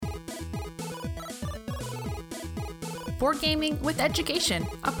Board Gaming with Education,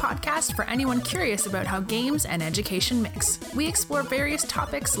 a podcast for anyone curious about how games and education mix. We explore various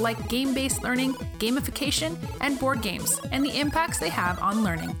topics like game-based learning, gamification, and board games, and the impacts they have on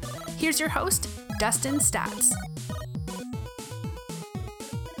learning. Here's your host, Dustin Stats.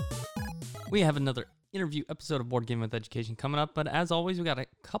 We have another interview episode of Board Game with Education coming up, but as always, we got a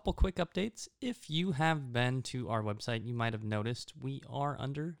couple quick updates. If you have been to our website, you might have noticed we are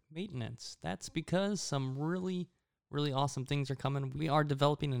under maintenance. That's because some really awesome things are coming. We are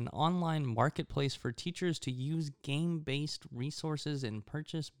developing an online marketplace for teachers to use game-based resources and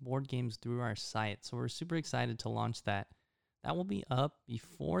purchase board games through our site. So we're super excited to launch that. That will be up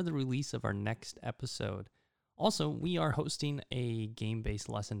before the release of our next episode. Also, we are hosting a game-based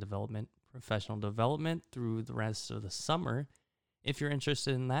lesson development, professional development through the rest of the summer. If you're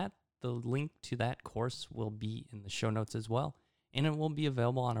interested in that, the link to that course will be in the show notes as well, and it will be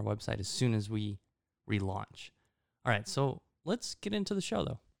available on our website as soon as we relaunch. All right, so let's get into the show,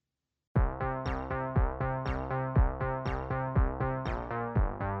 though.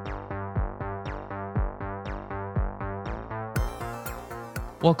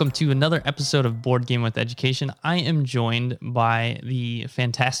 Welcome to another episode of Board Game with Education. I am joined by the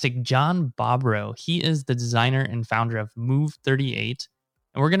fantastic John Bobrow. He is the designer and founder of Move 38,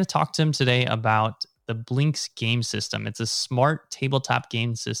 and we're going to talk to him today about the Blinx game system. It's a smart tabletop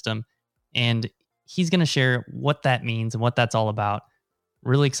game system, and he's going to share what that means and what that's all about.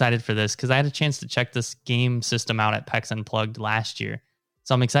 Really excited for this because I had a chance to check this game system out at PEX Unplugged last year.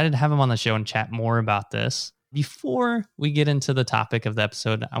 So I'm excited to have him on the show and chat more about this. Before we get into the topic of the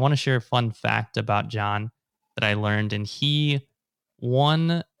episode, I want to share a fun fact about John that I learned, and he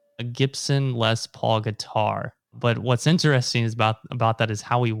won a Gibson Les Paul guitar. But what's interesting is about that is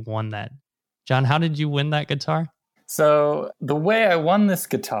how he won that. John, how did you win that guitar? So the way I won this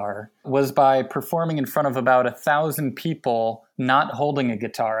guitar was by performing in front of about 1,000 people not holding a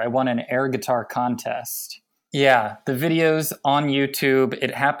guitar. I won an air guitar contest. Yeah, the video's on YouTube.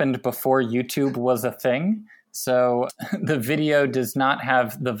 It happened before YouTube was a thing. So the video does not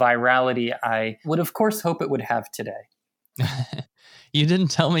have the virality I would, of course, hope it would have today. You didn't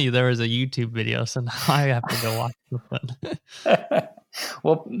tell me there was a YouTube video, so now I have to go watch this one.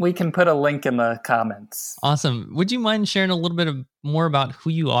 Well, we can put a link in the comments. Awesome. Would you mind sharing a little bit more about who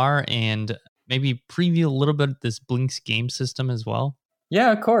you are and maybe preview a little bit of this Blinx game system as well?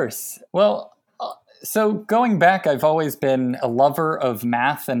 Yeah, of course. Well, so going back, I've always been a lover of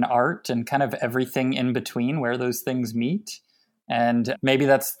math and art and kind of everything in between where those things meet. And maybe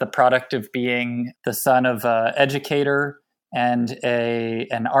that's the product of being the son of an educator and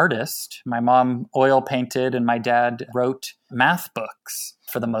an artist. My mom oil painted and my dad wrote math books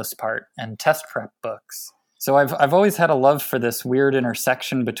for the most part and test prep books. So I've always had a love for this weird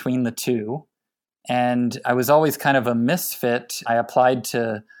intersection between the two. And I was always kind of a misfit. I applied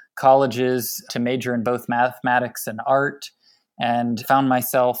to colleges to major in both mathematics and art and found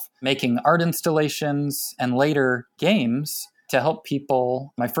myself making art installations and later games to help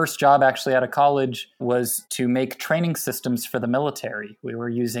people. My first job actually out of college was to make training systems for the military. We were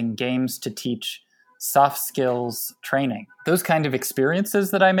using games to teach soft skills training. Those kind of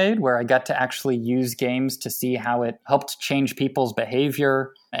experiences that I made where I got to actually use games to see how it helped change people's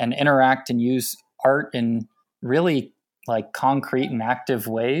behavior and interact and use art in really like concrete and active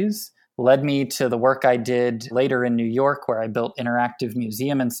ways led me to the work I did later in New York where I built interactive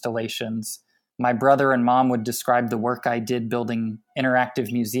museum installations. My brother and mom would describe the work I did building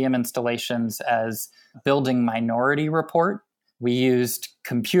interactive museum installations as building Minority Report. We used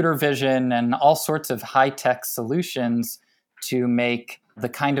computer vision and all sorts of high-tech solutions to make the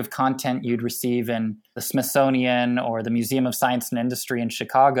kind of content you'd receive in the Smithsonian or the Museum of Science and Industry in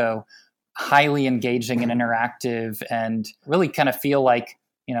Chicago highly engaging and interactive and really kind of feel like,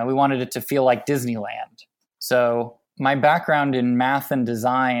 we wanted it to feel like Disneyland. So my background in math and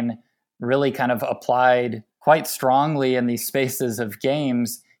design really kind of applied quite strongly in these spaces of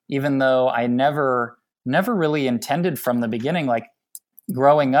games, even though I never really intended from the beginning. Like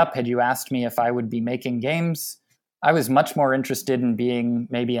growing up, had you asked me if I would be making games, I was much more interested in being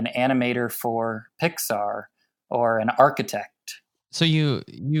maybe an animator for Pixar or an architect. So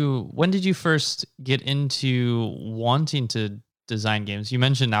when did you first get into wanting to design games? You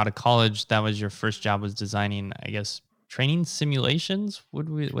mentioned out of college, that was your first job, was designing, I guess, training simulations.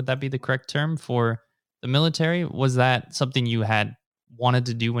 Would that be the correct term for the military? Was that something you had wanted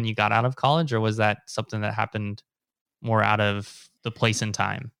to do when you got out of college, or was that something that happened more out of the place and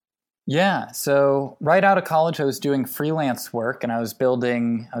time? Yeah. So right out of college, I was doing freelance work and I was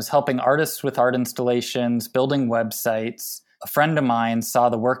helping artists with art installations, building websites. A friend of mine saw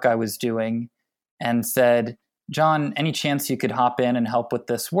the work I was doing and said, John, any chance you could hop in and help with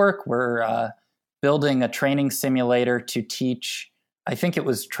this work? We're building a training simulator to teach, I think it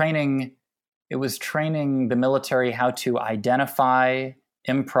was training the military how to identify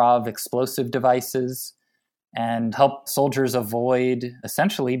improv explosive devices and help soldiers avoid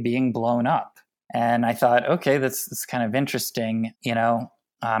essentially being blown up. And I thought, okay, that's kind of interesting.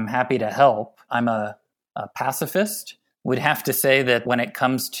 I'm happy to help. I'm a pacifist. Would have to say that when it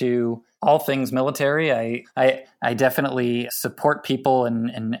comes to all things military, I definitely support people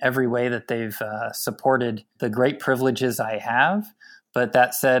in every way that they've supported the great privileges I have. But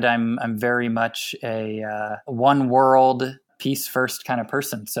that said, I'm very much a one world, peace first kind of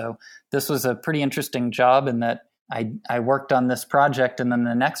person. So this was a pretty interesting job in that I worked on this project, and then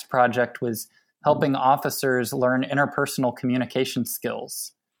the next project was helping officers learn interpersonal communication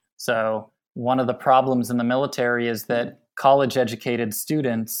skills. So one of the problems in the military is that college-educated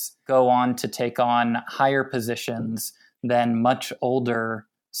students go on to take on higher positions than much older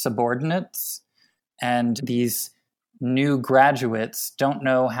subordinates. And these new graduates don't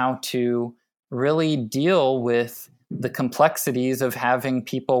know how to really deal with the complexities of having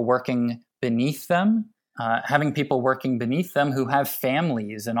people working beneath them, who have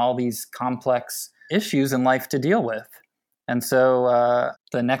families and all these complex issues in life to deal with. And so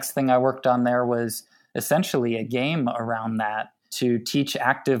the next thing I worked on there was essentially a game around that to teach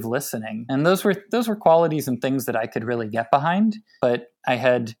active listening. And those were qualities and things that I could really get behind, but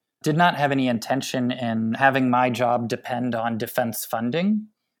I did not have any intention in having my job depend on defense funding,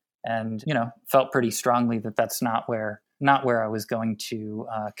 and felt pretty strongly that that's not where I was going to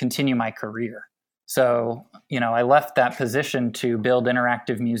continue my career. So I left that position to build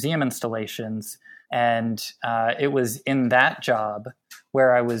interactive museum installations, and it was in that job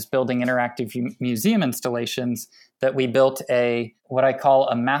where I was building interactive museum installations that we built what I call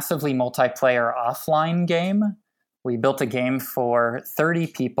a massively multiplayer offline game. We built a game for 30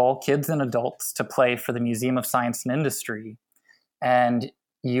 people, kids and adults, to play for the Museum of Science and Industry. And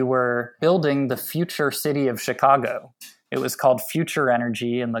you were building the future city of Chicago. It was called Future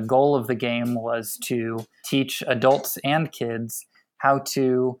Energy, and the goal of the game was to teach adults and kids how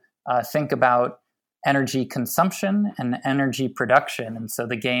to think about energy consumption and energy production. And so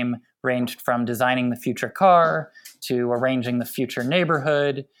the game ranged from designing the future car to arranging the future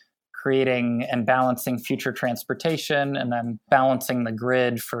neighborhood, creating and balancing future transportation, and then balancing the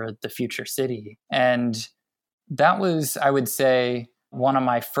grid for the future city. And that was, I would say, one of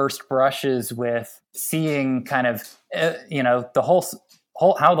my first brushes with seeing kind of, the whole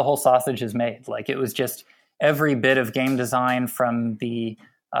how the whole sausage is made. Like, it was just every bit of game design, from the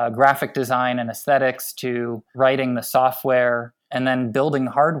graphic design and aesthetics to writing the software and then building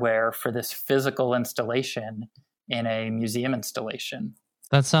hardware for this physical installation in a museum installation.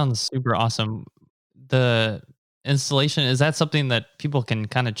 That sounds super awesome. The installation, is that something that people can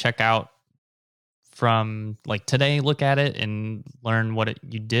kind of check out from like today, look at it and learn what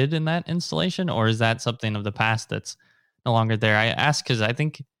you did in that installation? Or is that something of the past that's no longer there? I ask because I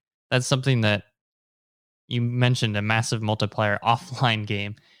think that's something that you mentioned, a massive multiplayer offline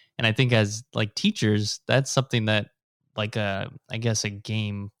game. And I think as like teachers, that's something that like a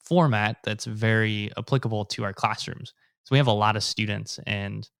game format that's very applicable to our classrooms. So we have a lot of students,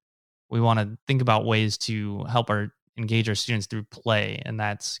 and we want to think about ways to help engage our students through play. And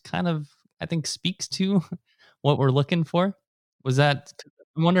that's kind of, I think, speaks to what we're looking for. I'm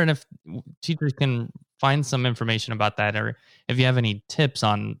wondering if teachers can find some information about that, or if you have any tips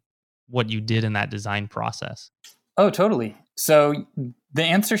on what you did in that design process. Oh, totally. So the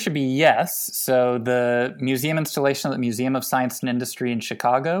answer should be yes. So the museum installation at the Museum of Science and Industry in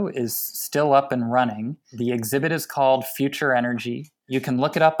Chicago is still up and running. The exhibit is called Future Energy. You can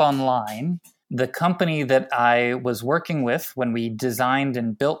look it up online. The company that I was working with when we designed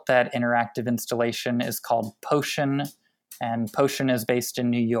and built that interactive installation is called Potion, and Potion is based in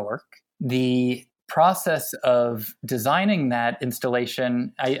New York. The process of designing that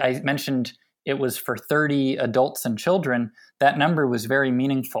installation, I mentioned it was for 30 adults and children. That number was very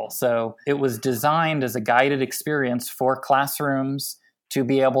meaningful. So it was designed as a guided experience for classrooms to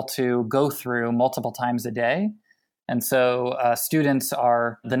be able to go through multiple times a day. And so students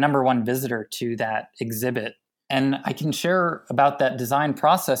are the number one visitor to that exhibit. And I can share about that design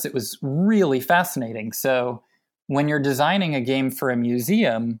process. It was really fascinating. So when you're designing a game for a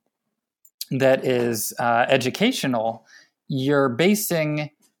museum that is educational, you're basing,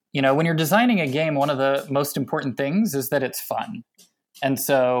 when you're designing a game, one of the most important things is that it's fun. And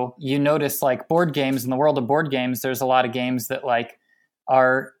so you notice, like, board games, in the world of board games, there's a lot of games that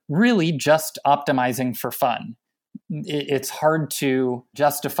are really just optimizing for fun. it's hard to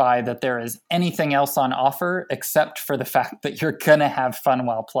justify that there is anything else on offer except for the fact that you're going to have fun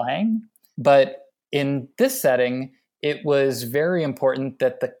while playing. But in this setting, it was very important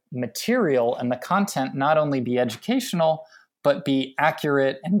that the material and the content not only be educational, but be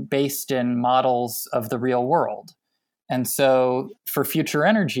accurate and based in models of the real world. And so for Future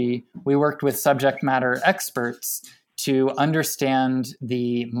Energy, we worked with subject matter experts to understand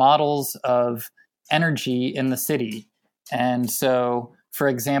the models of energy in the city. And so, for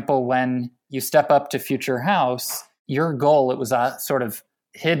example, when you step up to Future House, your goal, it was a sort of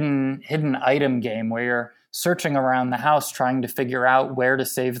hidden item game where you're searching around the house trying to figure out where to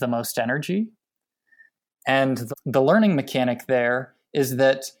save the most energy. And the learning mechanic there is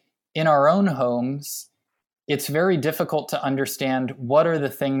that in our own homes, it's very difficult to understand what are the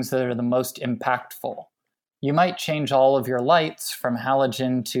things that are the most impactful. You might change all of your lights from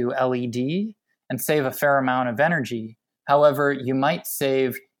halogen to LED and save a fair amount of energy. However, you might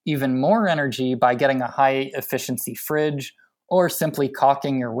save even more energy by getting a high efficiency fridge or simply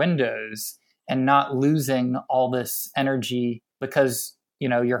caulking your windows and not losing all this energy because,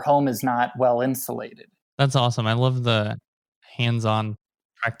 your home is not well insulated. That's awesome. I love the hands-on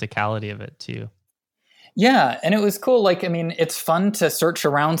practicality of it too. Yeah, and it was cool. It's fun to search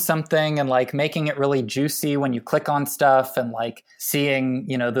around something and making it really juicy when you click on stuff and seeing,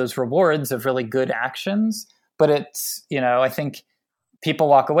 those rewards of really good actions. But it's, I think people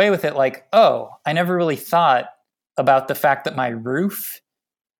walk away with it oh, I never really thought about the fact that my roof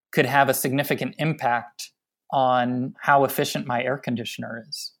could have a significant impact on how efficient my air conditioner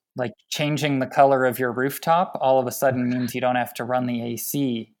is. Changing the color of your rooftop all of a sudden means you don't have to run the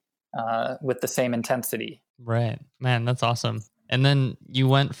AC with the same intensity. Right. Man, that's awesome. And then you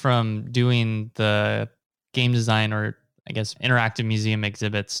went from doing the game design, or I guess interactive museum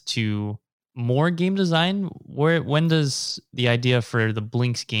exhibits, to more game design. When does the idea for the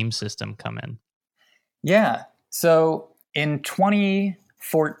Blinks game system come in? Yeah. So in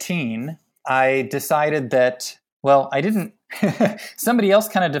 2014, I decided that, I didn't, somebody else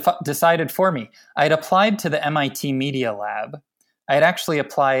kind of decided for me. I had applied to the MIT Media Lab. I had actually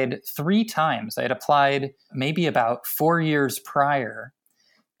applied 3 times. I had applied maybe about 4 years prior.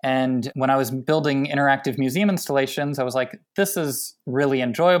 And when I was building interactive museum installations, I was like, this is really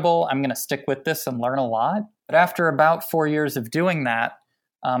enjoyable. I'm going to stick with this and learn a lot. But after about 4 years of doing that,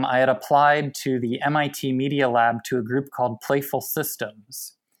 I had applied to the MIT Media Lab to a group called Playful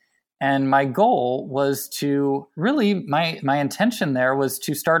Systems. And my goal was to really, my intention there was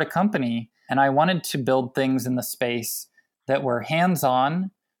to start a company. And I wanted to build things in the space that were hands-on,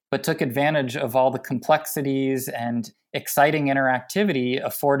 but took advantage of all the complexities and exciting interactivity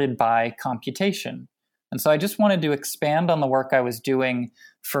afforded by computation. And so I just wanted to expand on the work I was doing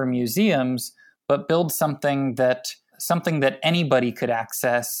for museums, but build something that anybody could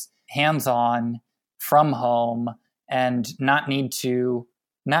access hands-on from home and not need to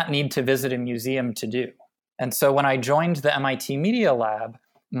visit a museum to do. And so when I joined the MIT Media Lab,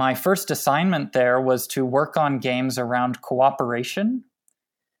 my first assignment there was to work on games around cooperation.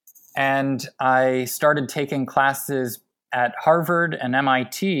 And I started taking classes at Harvard and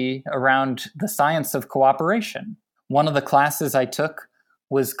MIT around the science of cooperation. One of the classes I took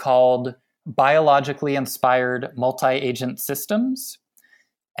was called Biologically Inspired Multi-Agent Systems.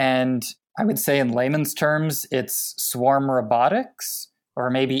 And I would say in layman's terms, it's swarm robotics, or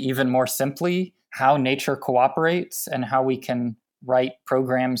maybe even more simply, how nature cooperates and how we can write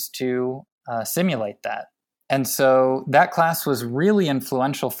programs to simulate that. And so that class was really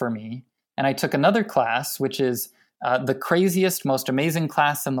influential for me. And I took another class, which is the craziest, most amazing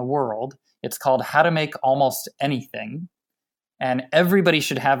class in the world. It's called How to Make Almost Anything. And everybody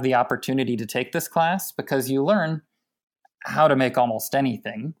should have the opportunity to take this class because you learn how to make almost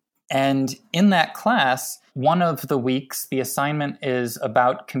anything. And in that class, one of the weeks, the assignment is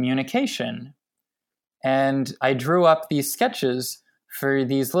about communication. And I drew up these sketches for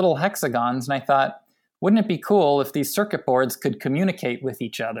these little hexagons, and I thought, wouldn't it be cool if these circuit boards could communicate with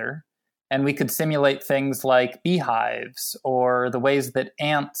each other? And we could simulate things like beehives, or the ways that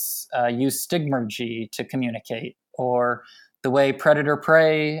ants use stigmergy to communicate, or the way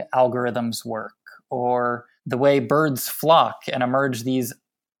predator-prey algorithms work, or the way birds flock and emerge these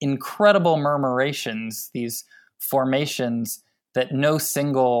incredible murmurations, these formations that no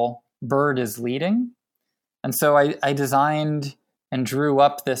single bird is leading. And so I designed and drew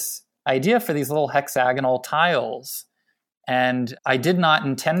up this idea for these little hexagonal tiles. And I did not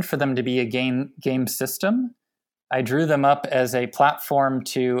intend for them to be a game system. I drew them up as a platform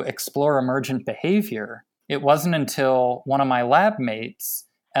to explore emergent behavior. It wasn't until one of my lab mates,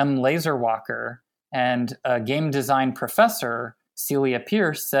 M. Laserwalker, And a game design professor, Celia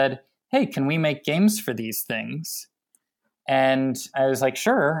Pierce, said, "Hey, can we make games for these things?" And I was like,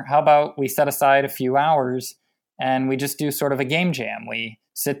 sure, how about we set aside a few hours and we just do sort of a game jam. We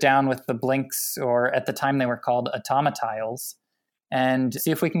sit down with the Blinks, or at the time they were called Automatiles, and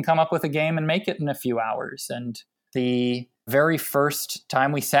see if we can come up with a game and make it in a few hours. And the very first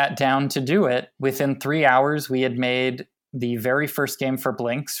time we sat down to do it, within 3 hours, we had made the very first game for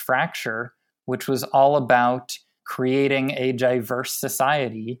Blinks, Fracture, which was all about creating a diverse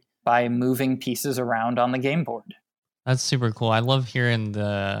society by moving pieces around on the game board. That's super cool. I love hearing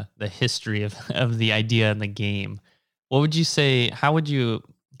the history of the idea in the game. What would you say, how would you,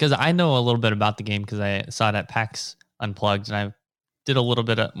 because I know a little bit about the game because I saw it at PAX Unplugged and I did a little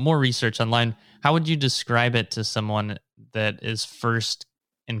bit of more research online. How would you describe it to someone that is first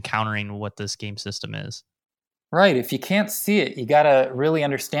encountering what this game system is? Right. If you can't see it, you got to really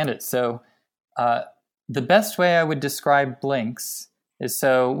understand it. So the best way I would describe Blinks is,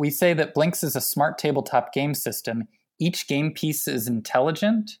 so we say that Blinks is a smart tabletop game system. Each game piece is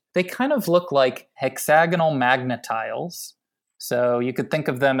intelligent. They kind of look like hexagonal magnetiles. So you could think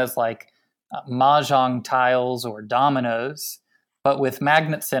of them as like mahjong tiles or dominoes, but with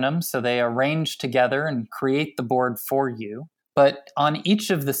magnets in them, so they arrange together and create the board for you. But on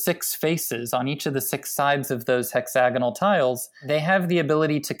each of the 6 faces, on each of the 6 sides of those hexagonal tiles, they have the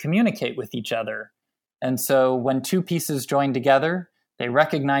ability to communicate with each other. And so when 2 pieces join together, they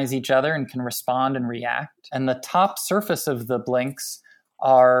recognize each other and can respond and react. And the top surface of the Blinks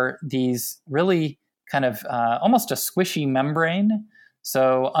are these really kind of almost a squishy membrane.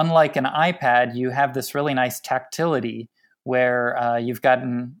 So unlike an iPad, you have this really nice tactility where you've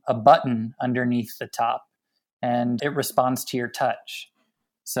gotten a button underneath the top and it responds to your touch.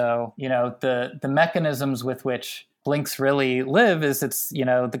 So, the mechanisms with which Blinks really live is it's,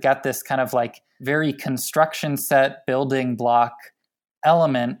 they got this kind of like very construction set building block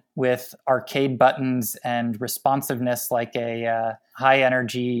element with arcade buttons and responsiveness like a high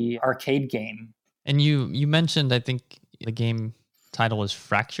energy arcade game. And you mentioned, I think the game title was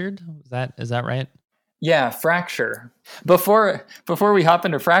Fractured. Is that right? Yeah, Fracture. Before we hop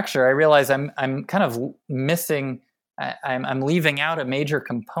into Fracture, I realize I'm kind of missing. I'm leaving out a major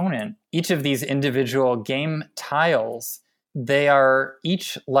component. Each of these individual game tiles, they are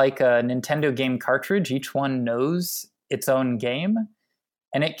each like a Nintendo game cartridge. Each one knows its own game,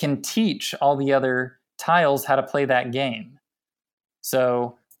 and it can teach all the other tiles how to play that game.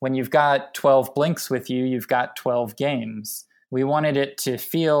 So when you've got 12 Blinks with you, you've got 12 games. We wanted it to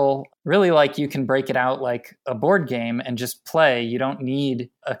feel really like you can break it out like a board game and just play. You don't need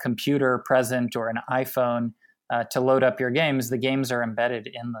a computer present or an iPhone to load up your games. The games are embedded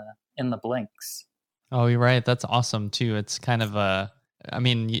in the Blinks. Oh, you're right. That's awesome too. It's kind of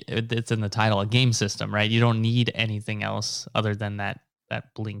it's in the title, a game system, right? You don't need anything else other than that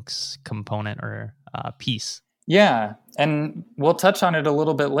Blinks component or piece. Yeah, and we'll touch on it a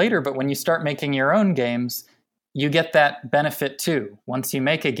little bit later, but when you start making your own games, you get that benefit too. Once you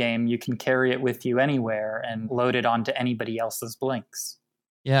make a game, you can carry it with you anywhere and load it onto anybody else's Blinks.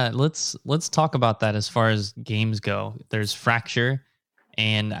 Yeah, let's talk about that as far as games go. There's Fracture,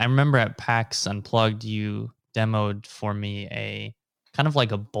 and I remember at PAX Unplugged, you demoed for me a kind of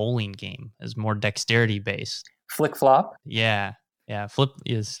like a bowling game. It's more dexterity based. Flick Flop? Yeah. Flip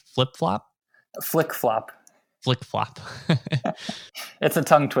Flop? Flick Flop. Flick Flop. It's a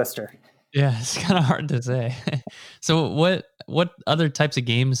tongue twister. Yeah, it's kind of hard to say. So what other types of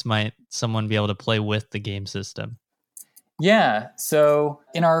games might someone be able to play with the game system? Yeah, so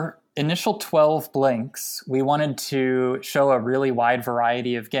in our initial 12 Blinks, we wanted to show a really wide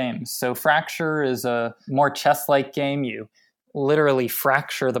variety of games. So Fracture is a more chess-like game. You literally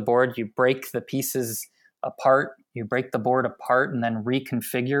fracture the board. You break the pieces apart. You break the board apart and then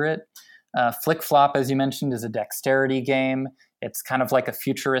reconfigure it. Flick Flop, as you mentioned, is a dexterity game. It's kind of like a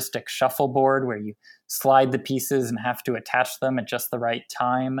futuristic shuffleboard where you slide the pieces and have to attach them at just the right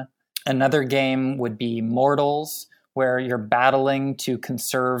time. Another game would be Mortals, where you're battling to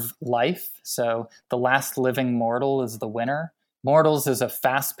conserve life. So the last living mortal is the winner. Mortals is a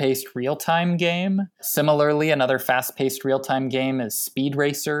fast-paced real-time game. Similarly, another fast-paced real-time game is Speed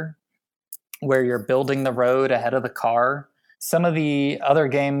Racer, where you're building the road ahead of the car. Some of the other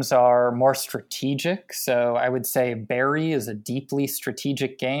games are more strategic. So I would say Barry is a deeply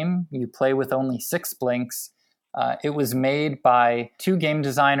strategic game. You play with only 6 Blinks. It was made by 2 game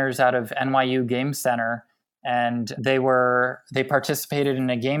designers out of NYU Game Center, and they participated in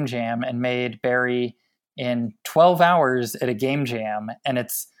a game jam and made Barry in 12 hours at a game jam. And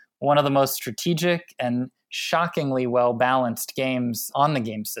it's one of the most strategic and shockingly well-balanced games on the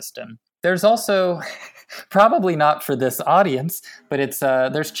game system. There's also, probably not for this audience, but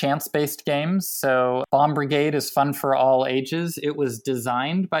there's chance-based games. So Bomb Brigade is fun for all ages. It was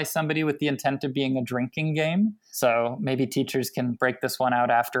designed by somebody with the intent of being a drinking game. So maybe teachers can break this one out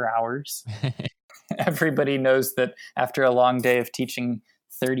after hours. Everybody knows that after a long day of teaching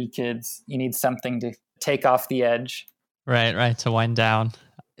 30 kids, you need something to take off the edge. Right, to wind down.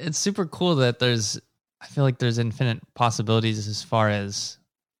 It's super cool that I feel like there's infinite possibilities as far as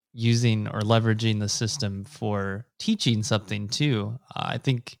using or leveraging the system for teaching something too. I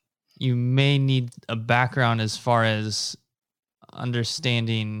think you may need a background as far as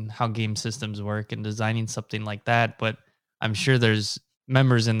understanding how game systems work and designing something like that, but I'm sure there's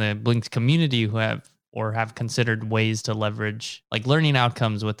members in the Blinx community who have considered ways to leverage like learning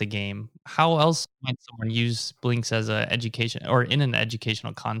outcomes with the game. How else might someone use Blinx as an education or in an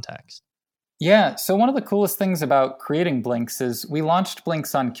educational context? Yeah, so one of the coolest things about creating Blinx is we launched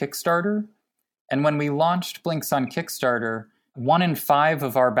Blinx on Kickstarter. And when we launched Blinx on Kickstarter, 1 in 5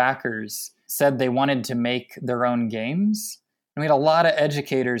 of our backers said they wanted to make their own games. And we had a lot of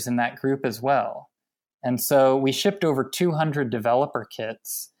educators in that group as well. And so we shipped over 200 developer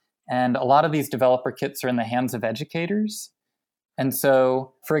kits. And a lot of these developer kits are in the hands of educators. And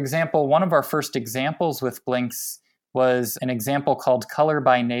so, for example, one of our first examples with Blinx was an example called Color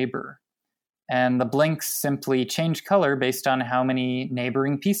by Neighbor. And the Blinx simply change color based on how many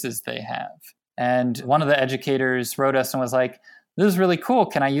neighboring pieces they have. And one of the educators wrote us and was like, this is really cool.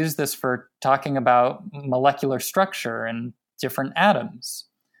 Can I use this for talking about molecular structure and different atoms?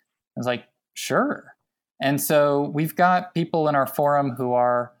 I was like, sure. And so we've got people in our forum who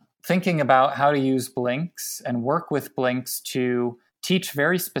are thinking about how to use Blinx and work with Blinx to teach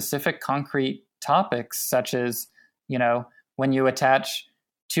very specific concrete topics, such as, when you attach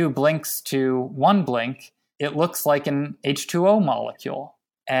 2 blinks to 1 blink, it looks like an H2O molecule.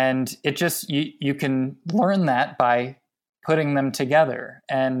 And it just, you can learn that by putting them together.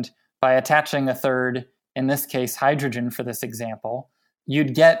 And by attaching a third, in this case, hydrogen for this example,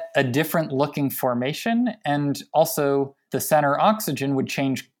 you'd get a different looking formation. And also the center oxygen would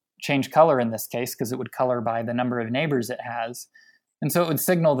change color in this case, because it would color by the number of neighbors it has. And so it would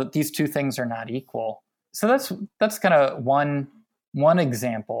signal that these 2 things are not equal. So that's kind of one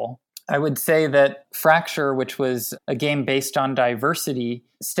example. I would say that Fracture, which was a game based on diversity,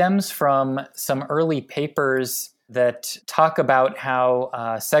 stems from some early papers that talk about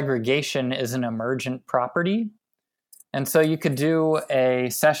how segregation is an emergent property. And so you could do a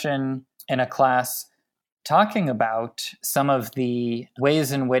session in a class talking about some of the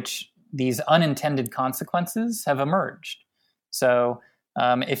ways in which these unintended consequences have emerged. So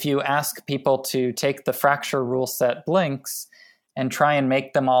if you ask people to take the Fracture rule set Blinx and try and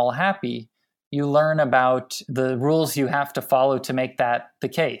make them all happy, you learn about the rules you have to follow to make that the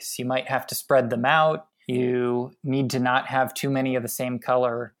case. You might have to spread them out. You need to not have too many of the same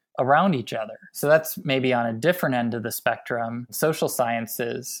color around each other. So that's maybe on a different end of the spectrum, social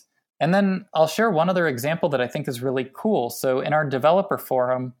sciences. And then I'll share one other example that I think is really cool. So in our developer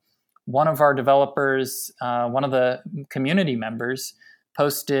forum, one of our developers, one of the community members,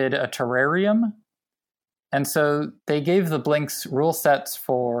 posted a terrarium. And so they gave the Blinx rule sets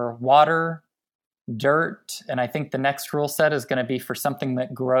for water, dirt, and I think the next rule set is going to be for something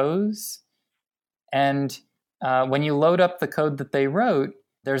that grows. And when you load up the code that they wrote,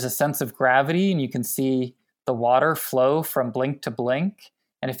 there's a sense of gravity, and you can see the water flow from blink to blink.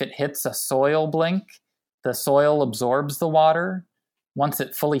 And if it hits a soil blink, the soil absorbs the water. Once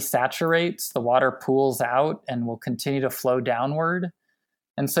it fully saturates, the water pools out and will continue to flow downward.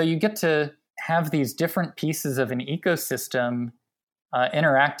 And so you get to have these different pieces of an ecosystem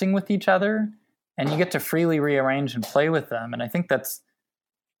interacting with each other, and you get to freely rearrange and play with them. And I think that's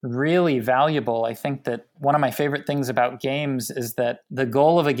really valuable. I think that one of my favorite things about games is that the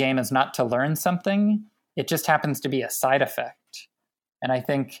goal of a game is not to learn something. It just happens to be a side effect. And I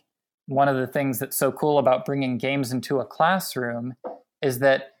think one of the things that's so cool about bringing games into a classroom is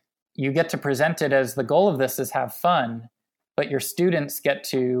that you get to present it as the goal of this is have fun, but your students get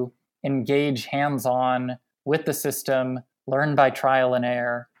to engage hands-on with the system, learn by trial and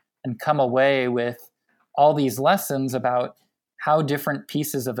error, and come away with all these lessons about how different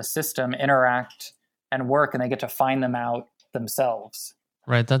pieces of a system interact and work, and they get to find them out themselves.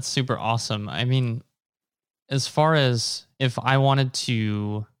 Right, that's super awesome. I mean, as far as if I wanted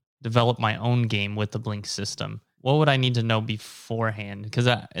to develop my own game with the Blinx system, what would I need to know beforehand? Because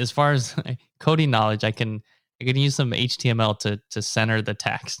as far as coding knowledge, I can use some HTML to center the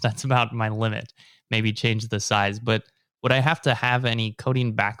text. That's about my limit. Maybe change the size. But would I have to have any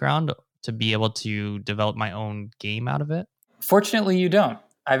coding background to be able to develop my own game out of it? Fortunately, you don't.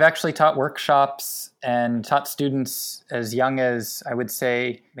 I've actually taught workshops and taught students as young as, I would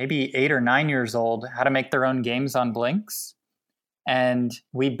say, maybe 8 or 9 years old, how to make their own games on Blinx. And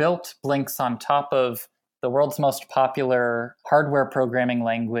we built Blinx on top of the world's most popular hardware programming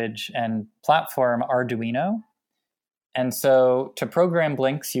language and platform, Arduino. And so to program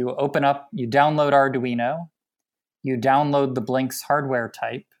Blinx, you download Arduino, you download the Blinx hardware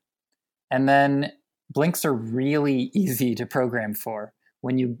type, and then Blinks are really easy to program for.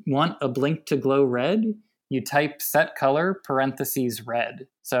 When you want a blink to glow red, you type set color parentheses red.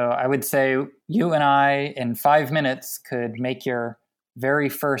 So I would say you and I in 5 minutes could make your very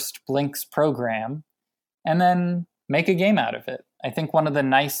first Blinx program and then make a game out of it. I think one of the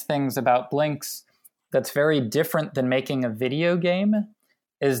nice things about Blinx that's very different than making a video game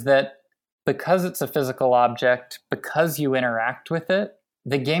is that because it's a physical object, because you interact with it,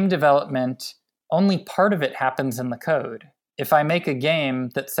 the game development, only part of it happens in the code. If I make a game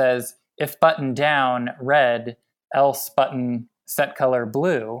that says, if button down, red, else button set color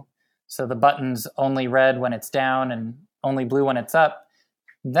blue, so the button's only red when it's down and only blue when it's up,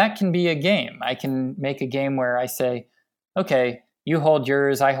 that can be a game. I can make a game where I say, okay, you hold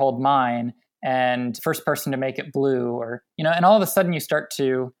yours, I hold mine, and first person to make it blue, or, and all of a sudden you start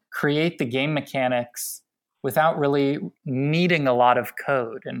to create the game mechanics without really needing a lot of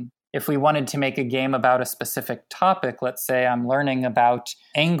code. And if we wanted to make a game about a specific topic, let's say I'm learning about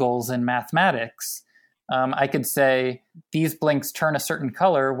angles in mathematics, I could say these blinks turn a certain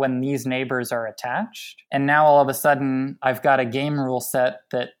color when these neighbors are attached. And now all of a sudden I've got a game rule set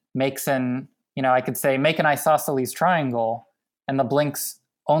that makes I could say make an isosceles triangle, and the blinks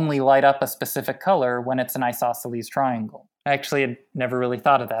only light up a specific color when it's an isosceles triangle. I actually had never really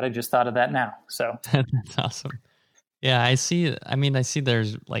thought of that. I just thought of that now. So that's awesome. Yeah, I see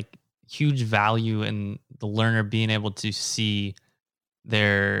there's like huge value in the learner being able to see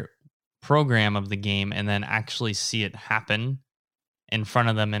their program of the game and then actually see it happen in front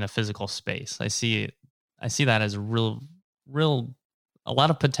of them in a physical space. I see that as a lot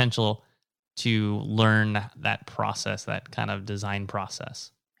of potential to learn that process, that kind of design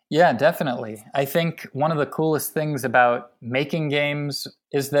process. Yeah, definitely. I think one of the coolest things about making games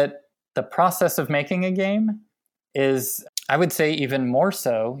is that the process of making a game is, I would say even more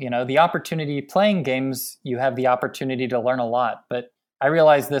so, the opportunity playing games, you have the opportunity to learn a lot. But I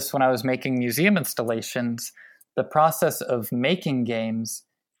realized this when I was making museum installations, the process of making games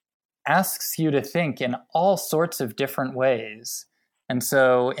asks you to think in all sorts of different ways. And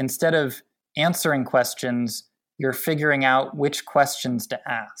so instead of answering questions, you're figuring out which questions to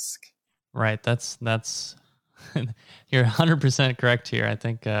ask. Right. That's you're 100% correct here. I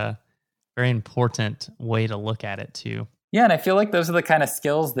think very important way to look at it too. Yeah, and I feel like those are the kind of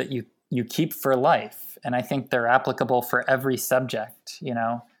skills that you keep for life. And I think they're applicable for every subject.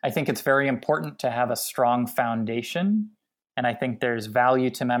 I think it's very important to have a strong foundation. And I think there's value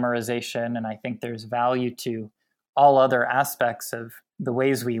to memorization. And I think there's value to all other aspects of the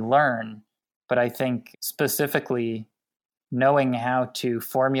ways we learn. But I think specifically knowing how to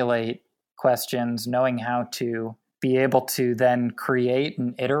formulate questions, knowing how to be able to then create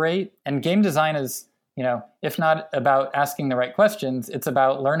and iterate. And game design is, if not about asking the right questions, it's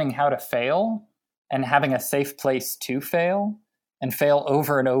about learning how to fail and having a safe place to fail and fail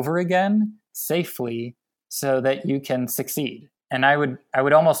over and over again safely so that you can succeed. And I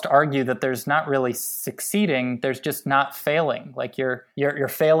would almost argue that there's not really succeeding, there's just not failing. Like you're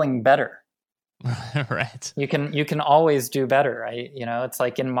failing better. Right. You can always do better, right? It's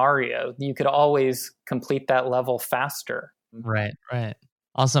like in Mario, you could always complete that level faster. Right.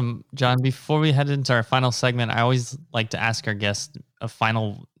 Awesome. John, before we head into our final segment, I always like to ask our guests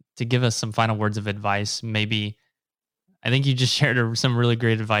to give us some final words of advice. Maybe, I think you just shared some really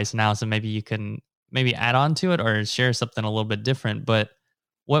great advice now, so maybe you can add on to it or share something a little bit different. But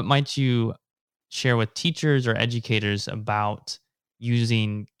what might you share with teachers or educators about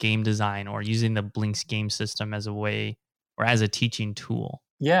using game design or using the Blinx game system as a way or as a teaching tool?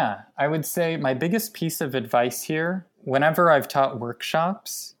 Yeah, I would say my biggest piece of advice here, whenever I've taught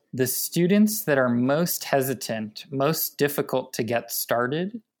workshops, the students that are most hesitant, most difficult to get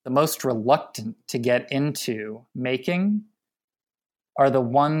started, the most reluctant to get into making are the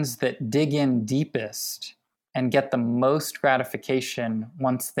ones that dig in deepest and get the most gratification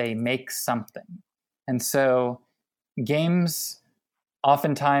once they make something. And so games,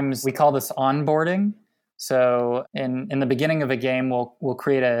 oftentimes we call this onboarding. So in the beginning of a game, we'll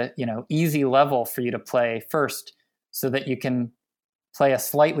create a easy level for you to play first so that you can play a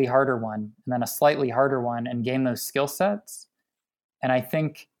slightly harder one and then a slightly harder one and gain those skill sets. And I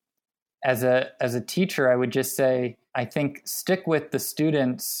think as a teacher, I would just say, I think stick with the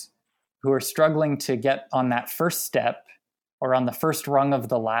students who are struggling to get on that first step or on the first rung of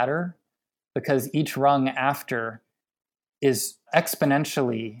the ladder, because each rung after is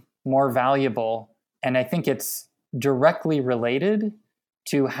exponentially more valuable. And I think it's directly related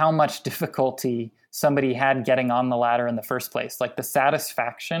to how much difficulty somebody had getting on the ladder in the first place. Like the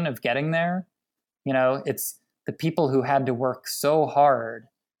satisfaction of getting there, it's the people who had to work so hard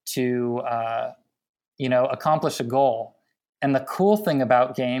to, accomplish a goal. And the cool thing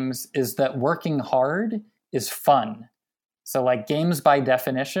about games is that working hard is fun. So like games by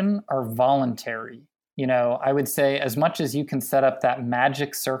definition are voluntary. I would say as much as you can set up that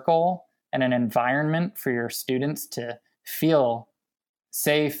magic circle and an environment for your students to feel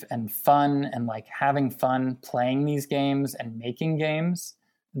safe and fun and like having fun playing these games and making games,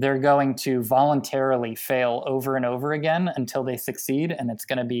 they're going to voluntarily fail over and over again until they succeed. And it's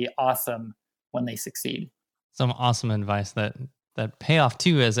going to be awesome when they succeed. Some awesome advice that payoff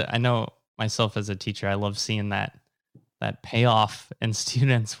too, as I know myself as a teacher, I love seeing that payoff in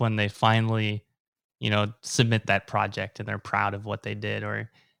students when they finally, submit that project and they're proud of what they did,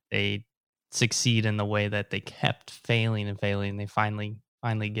 or they succeed in the way that they kept failing and failing. They finally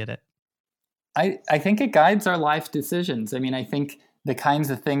get it. I think it guides our life decisions. I mean, I think the kinds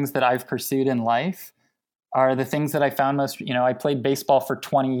of things that I've pursued in life are the things that I found most, I played baseball for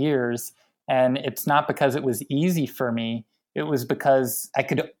 20 years, and it's not because it was easy for me. It was because I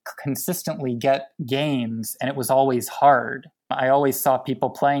could consistently get games, and it was always hard. I always saw people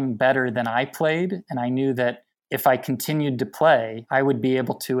playing better than I played, and I knew that if I continued to play, I would be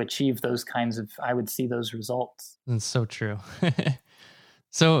able to achieve I would see those results. That's so true.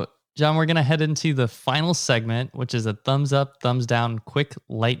 So, John, we're going to head into the final segment, which is a thumbs up, thumbs down, quick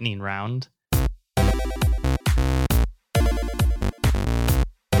lightning round.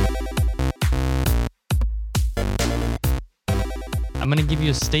 I'm going to give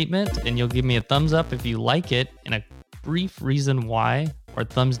you a statement, and you'll give me a thumbs up if you like it and a brief reason why, or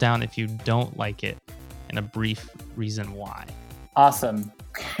thumbs down if you don't like it and a brief reason why. Awesome.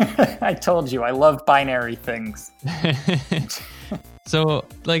 I told you, I love binary things. So,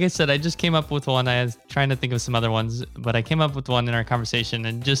 like I said, I just came up with one. I was trying to think of some other ones, but I came up with one in our conversation,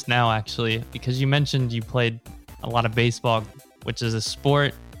 and just now, actually, because you mentioned you played a lot of baseball, which is a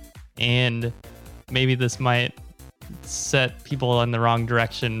sport, and maybe this might set people in the wrong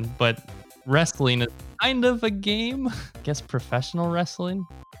direction, but wrestling is kind of a game. I guess professional wrestling.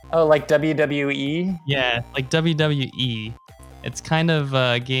 Oh, like WWE? Yeah, like WWE. It's kind of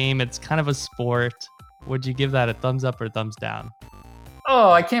a game. It's kind of a sport. Would you give that a thumbs up or thumbs down?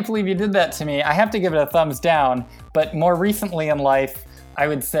 Oh, I can't believe you did that to me. I have to give it a thumbs down, but more recently in life, I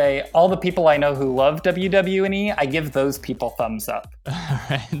would say all the people I know who love WWE, I give those people thumbs up. All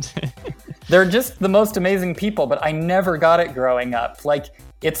right. They're just the most amazing people, but I never got it growing up. Like,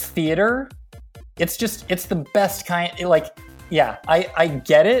 it's theater. It's the best kind. Like, yeah, I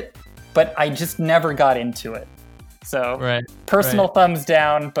get it, but I just never got into it. So, personal thumbs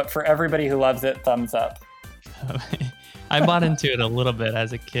down, but for everybody who loves it, thumbs up. I bought into it a little bit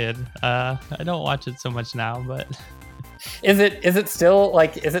as a kid. I don't watch it so much now, but is it still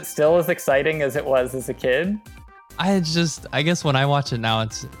as exciting as it was as a kid? I guess when I watch it now,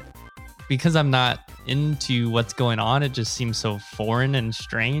 it's because I'm not into what's going on. It just seems so foreign and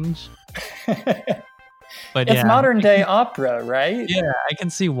strange. But it's modern day opera, right? Yeah, I can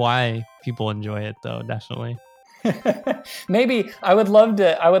see why people enjoy it, though. Definitely. Maybe I would love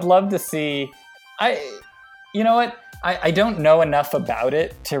to see. You know what? I don't know enough about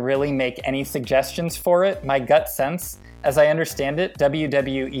it to really make any suggestions for it. My gut sense, as I understand it,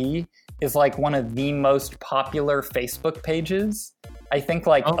 WWE is like one of the most popular Facebook pages. I think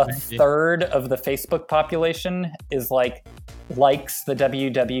like a third of the Facebook population is likes the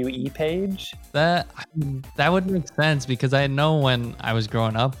WWE page. That would make sense, because I know when I was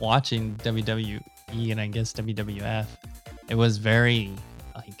growing up watching WWE and I guess WWF, it was very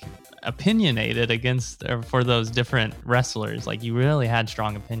opinionated for those different wrestlers. Like, you really had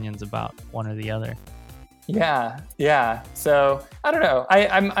strong opinions about one or the other. Yeah. So I don't know.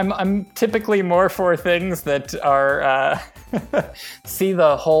 I'm typically more for things that are see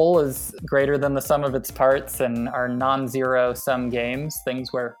the whole as greater than the sum of its parts and are non-zero sum games.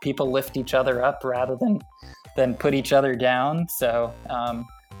 Things where people lift each other up rather than put each other down. So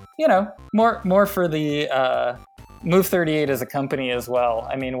more for the Move 38 as a company as well.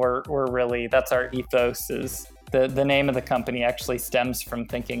 I mean, we're really, that's our ethos. Is the name of the company actually stems from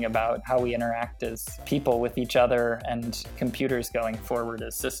thinking about how we interact as people with each other and computers going forward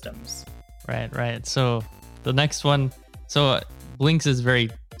as systems. Right. So the next one, Blinks is very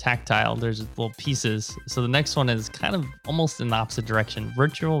tactile. There's little pieces. So the next one is kind of almost in the opposite direction.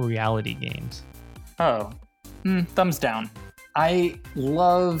 Virtual reality games. Oh, thumbs down. I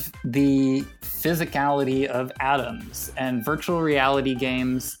love the physicality of atoms, and virtual reality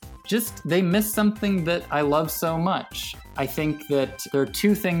games they miss something that I love so much. I think that there are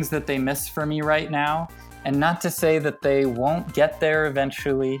two things that they miss for me right now, and not to say that they won't get there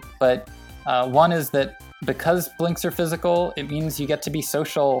eventually, but one is that because blinks are physical, it means you get to be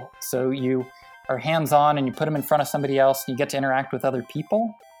social, so you are hands-on and you put them in front of somebody else and you get to interact with other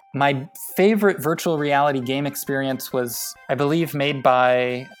people. My favorite virtual reality game experience was, I believe, made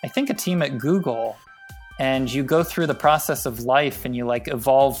by, I think, a team at Google. And you go through the process of life and you like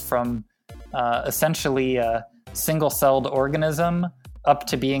evolve from essentially a single-celled organism up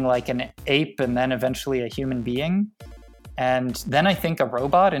to being like an ape and then eventually a human being. And then I think a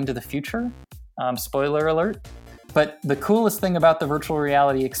robot into the future. Spoiler alert. But the coolest thing about the virtual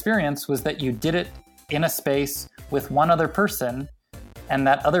reality experience was that you did it in a space with one other person, and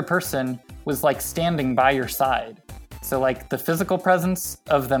that other person was like standing by your side. So like the physical presence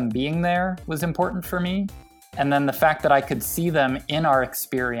of them being there was important for me. And then the fact that I could see them in our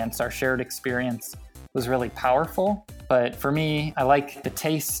experience, our shared experience, was really powerful. But for me, I like the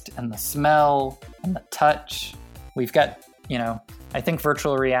taste and the smell and the touch. We've got, I think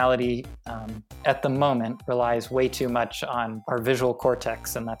virtual reality at the moment relies way too much on our visual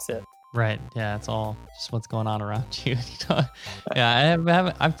cortex, and that's it. Right. Yeah, it's all just what's going on around you.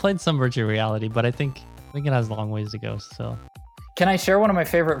 Yeah, I've played some virtual reality, but I think it has a long ways to go. So, can I share one of my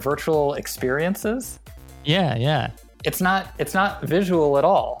favorite virtual experiences? Yeah. It's not visual at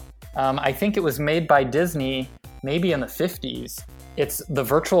all. I think it was made by Disney maybe in the 50s. It's the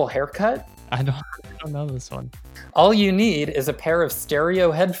virtual haircut. I don't know this one. All you need is a pair of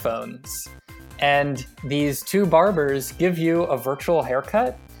stereo headphones, and these two barbers give you a virtual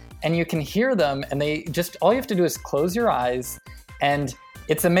haircut, and you can hear them, and all you have to do is close your eyes, and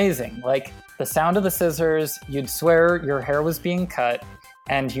it's amazing. Like the sound of the scissors, you'd swear your hair was being cut,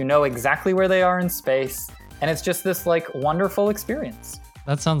 and you know exactly where they are in space, and it's just this like wonderful experience.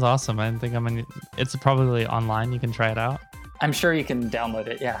 That sounds awesome. I think it's probably online. You can try it out. I'm sure you can download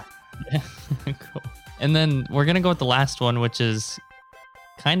it. Yeah. Cool. And then we're going to go with the last one, which is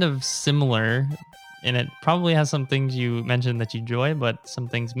kind of similar, and it probably has some things you mentioned that you enjoy, but some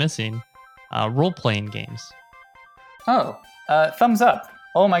things missing. Role-playing games. Oh, thumbs up.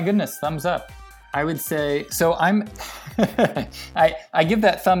 Oh my goodness, thumbs up. I would say, so I'm, I give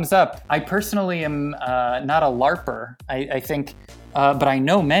that thumbs up. I personally am not a LARPer, I think, but I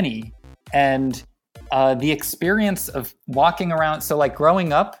know many. And the experience of walking around, so like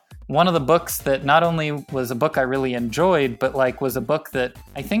growing up, one of the books that not only was a book I really enjoyed, but like was a book that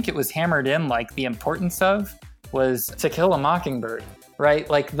I think it was hammered in like the importance of, was To Kill a Mockingbird, right?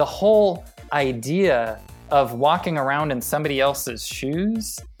 Like the whole idea of walking around in somebody else's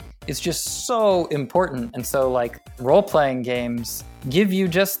shoes is just so important. And so like role-playing games give you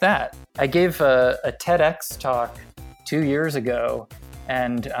just that. I gave a TEDx talk 2 years ago,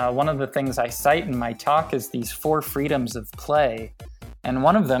 and one of the things I cite in my talk is these 4 freedoms of play. And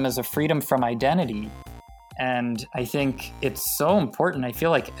one of them is a freedom from identity. And I think it's so important. I feel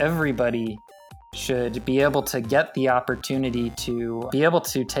like everybody should be able to get the opportunity to be able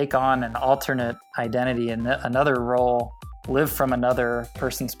to take on an alternate identity and another role, live from another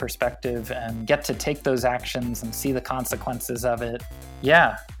person's perspective, and get to take those actions and see the consequences of it.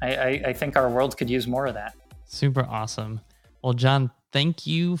 Yeah, I think our world could use more of that. Super awesome. Well, John, thank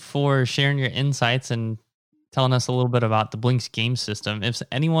you for sharing your insights and telling us a little bit about the Blinks game system. If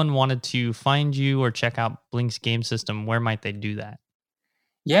anyone wanted to find you or check out Blinks game system, where might they do that?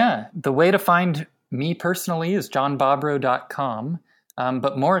 Yeah, the way to find me personally is johnbobrow.com.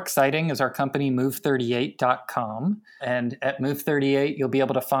 But more exciting is our company move38.com. And at Move38, you'll be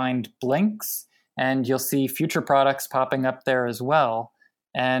able to find Blinks, and you'll see future products popping up there as well.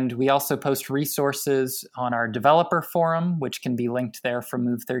 And we also post resources on our developer forum, which can be linked there from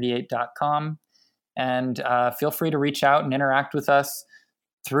move38.com. And feel free to reach out and interact with us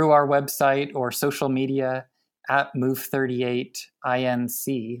through our website or social media at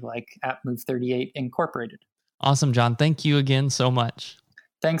Move38INC, like at Move38 Incorporated. Awesome, John. Thank you again so much.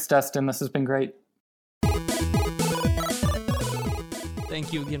 Thanks, Dustin. This has been great.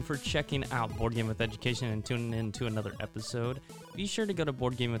 Thank you again for checking out Board Game with Education and tuning in to another episode. Be sure to go to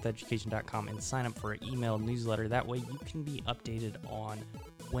boardgamewitheducation.com and sign up for our email newsletter. That way you can be updated on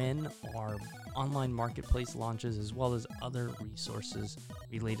when our online marketplace launches, as well as other resources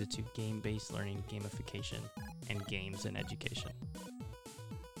related to game-based learning, gamification, and games in education.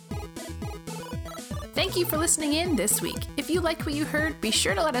 Thank you for listening in this week. If you liked what you heard, be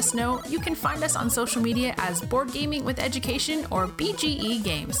sure to let us know. You can find us on social media as Board Gaming with Education or BGE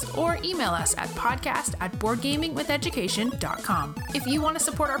Games, or email us at podcast@boardgamingwitheducation.com. If you want to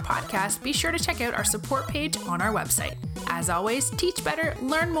support our podcast, be sure to check out our support page on our website. As always, teach better,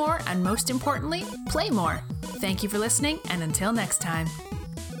 learn more, and most importantly, play more. Thank you for listening, and until next time.